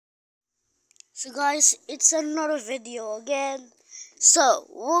So guys, it's another video again. So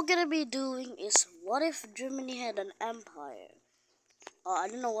what we're gonna be doing is, what if Germany had an empire? I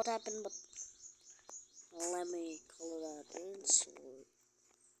don't know what happened, but let me color that in. So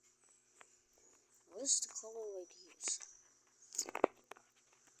what is the color right here?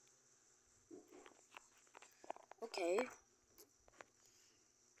 Okay,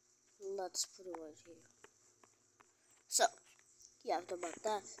 let's put it right here. So yeah, after about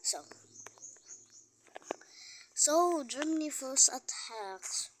that, so Germany first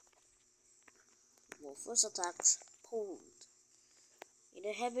attacks Poland.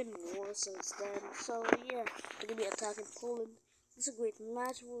 They haven't war since then, so yeah, they're gonna be attacking Poland. It's a great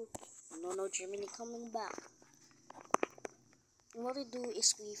match with no Germany coming back. And what they do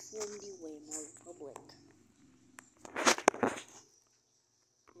is we form the Weimar Republic.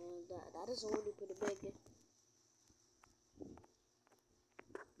 And that is already pretty big.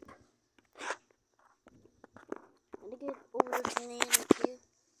 And they get over the terrain right here.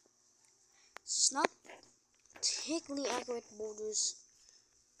 It's not technically accurate borders,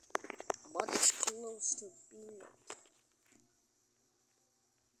 but it's close to being it.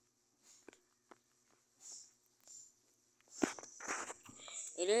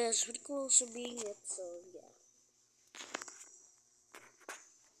 It is pretty close to being it, so yeah.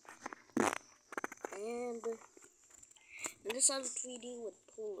 And they decided to 3D with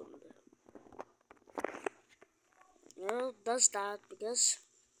Poland. It does that because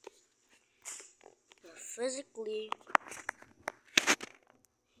physically,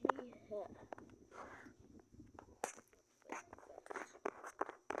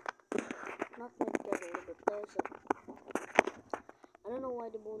 not going to get a little bit closer. I don't know why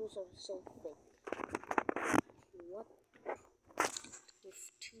the borders are so thick. What?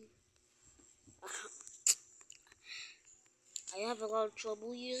 With two. I have a lot of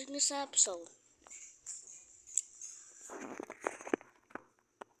trouble using this app, so.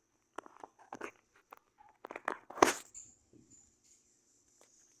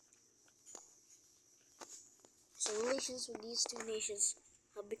 So relations with these two nations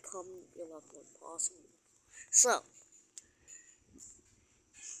have become a lot more possible. So,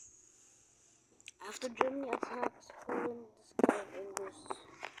 after Germany attacks Poland, this kind of angers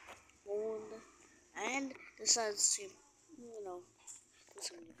Poland and decides to, do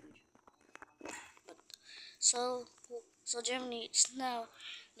something different. But so Germany is now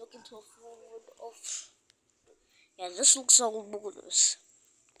looking to a forward of, this looks all borders.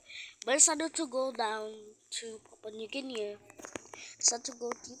 But decided to go down to Papua New Guinea. Decided to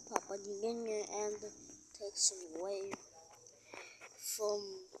go to Papua New Guinea and take some away from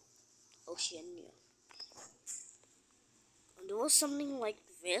Oceania. And there was something like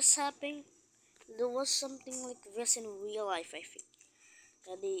this happening. There was something like this in real life, I think.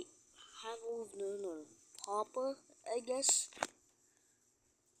 That they have all of Northern Papua, I guess.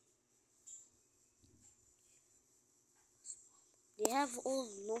 They have all of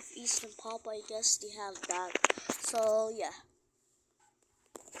Northeastern Papua, I guess. They have that. So, yeah.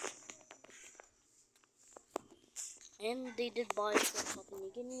 And they did buy from Papua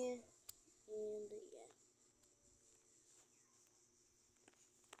New Guinea. And, yeah.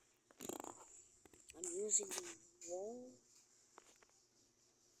 I'm using the wrong.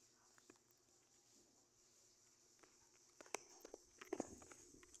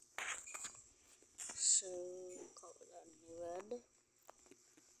 So, color that red.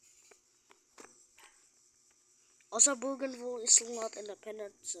 Also, Bougainville is still not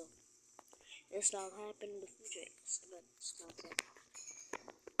independent, so it's not happening in the future. But it's not yet.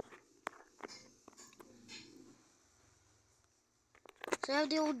 So I have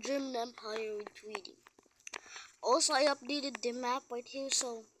the old German Empire retreating. Also, I updated the map right here,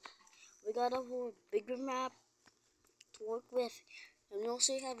 so we got a whole bigger map to work with. And we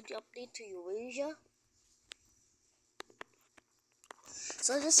also have the update to Eurasia.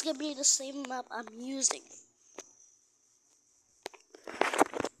 So this is gonna be the same map I'm using.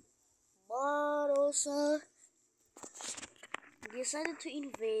 But also, we decided to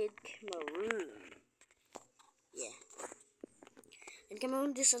invade Cameroon. Yeah. And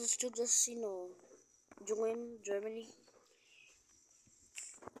Cameroon decided to just, join Germany.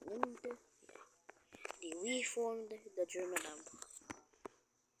 And they reformed the German Empire.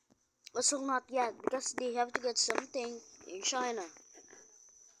 Also not yet, because they have to get something in China.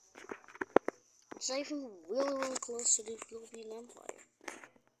 It's I think really close to the Philippine Empire.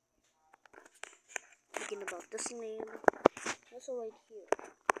 Thinking about this land. Also right here.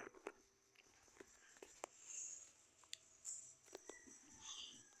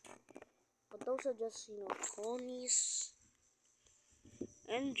 But those are just, colonies.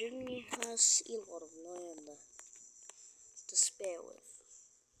 And Germany has a lot of land to spare with.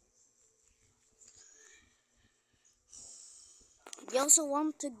 They also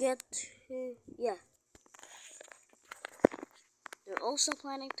want to get, yeah. They're also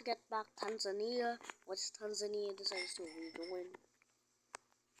planning to get back Tanzania, which Tanzania decides to rejoin.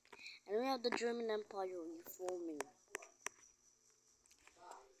 And we have the German Empire reforming.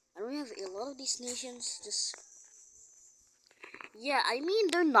 And we have a lot of these nations just... Yeah, I mean,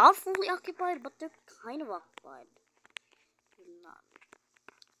 they're not fully occupied, but they're kind of occupied. They're not.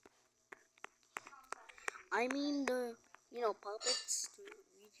 I mean, they're, puppets to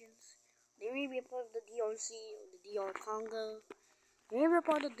regions. They may be a part of the DRC or the DR Congo. They may be a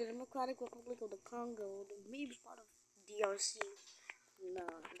part of the Democratic Republic of the Congo. They may be part of DRC. No,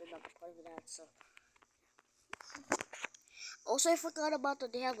 they're not a part of that, so... Also, I forgot about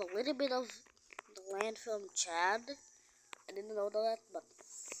that they have a little bit of the land from Chad. I didn't know that, but...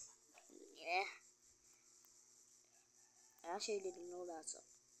 Yeah. I actually didn't know that, so...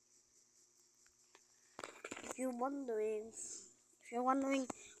 If you're wondering,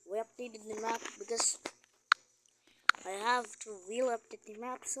 we updated the map because I have to really update the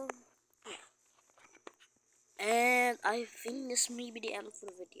map, so yeah. And I think this may be the end for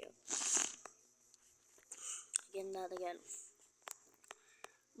the video. Again.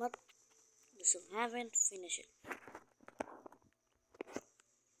 But we still haven't finished it.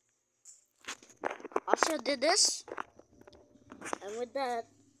 Also did this, and with that,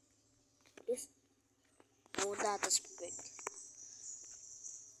 this big.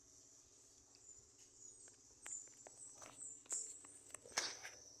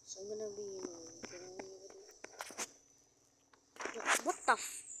 So I'm gonna be, what the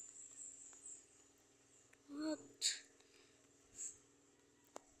what?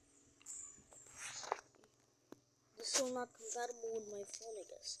 This is not compatible with my phone, I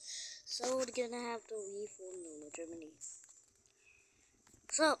guess. So we're gonna have to reform Germany.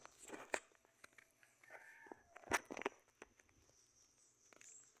 So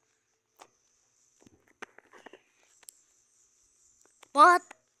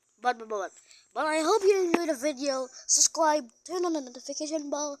but I hope you enjoyed the video. Subscribe, turn on the notification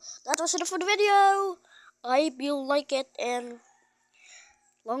bell. That was it for the video. I hope you like it, and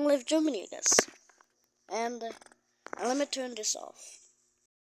long live Germany, I guess. And let me turn this off.